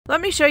Let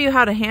me show you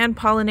how to hand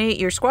pollinate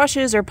your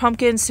squashes or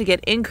pumpkins to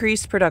get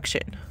increased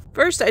production.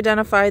 First,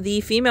 identify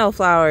the female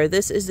flower.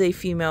 This is a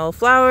female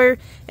flower,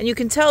 and you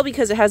can tell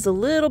because it has a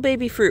little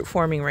baby fruit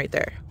forming right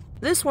there.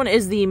 This one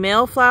is the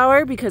male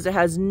flower because it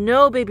has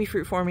no baby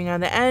fruit forming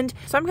on the end.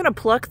 So I'm going to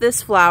pluck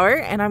this flower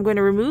and I'm going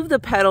to remove the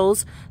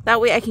petals.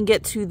 That way I can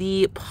get to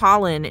the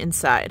pollen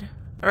inside.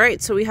 All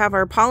right, so we have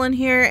our pollen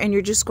here, and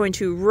you're just going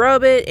to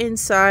rub it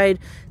inside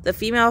the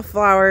female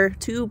flower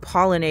to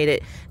pollinate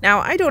it. Now,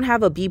 I don't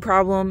have a bee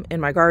problem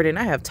in my garden.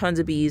 I have tons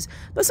of bees,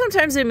 but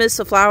sometimes they miss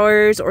the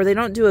flowers or they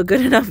don't do a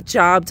good enough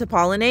job to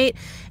pollinate,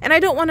 and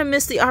I don't want to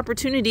miss the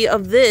opportunity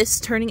of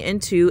this turning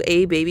into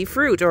a baby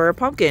fruit or a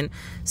pumpkin.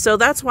 So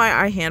that's why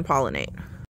I hand pollinate.